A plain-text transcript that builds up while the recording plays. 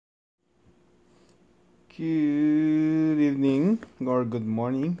Good evening or good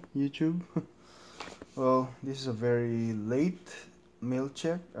morning, YouTube. Well, this is a very late mail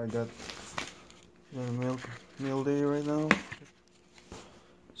check. I got mail day right now.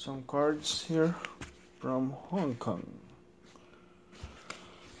 Some cards here from Hong Kong.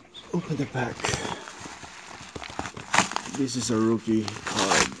 Let's open the pack. This is a rookie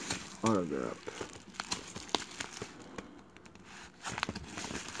card autograph.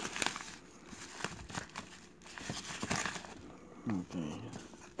 Okay,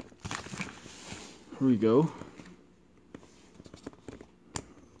 here we go.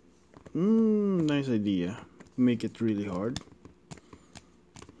 Nice idea. Make it really hard.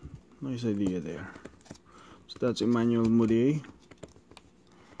 Nice idea there. So that's Emmanuel Mudiay.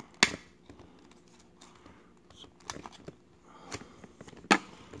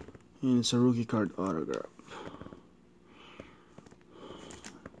 And it's a rookie card autograph.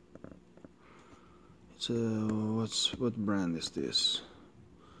 It's what brand is this?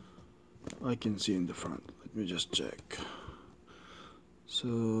 I can see in the front. Let me just check.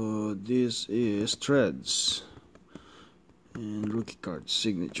 So this is Threads and rookie card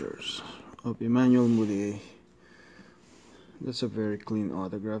signatures of Emmanuel Mudiay. That's a very clean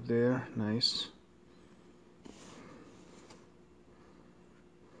autograph there. Nice.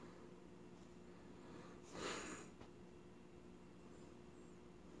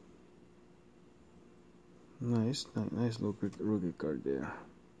 Nice rookie card there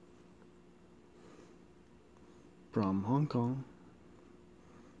from Hong Kong.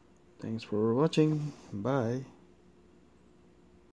 Thanks for watching. Bye.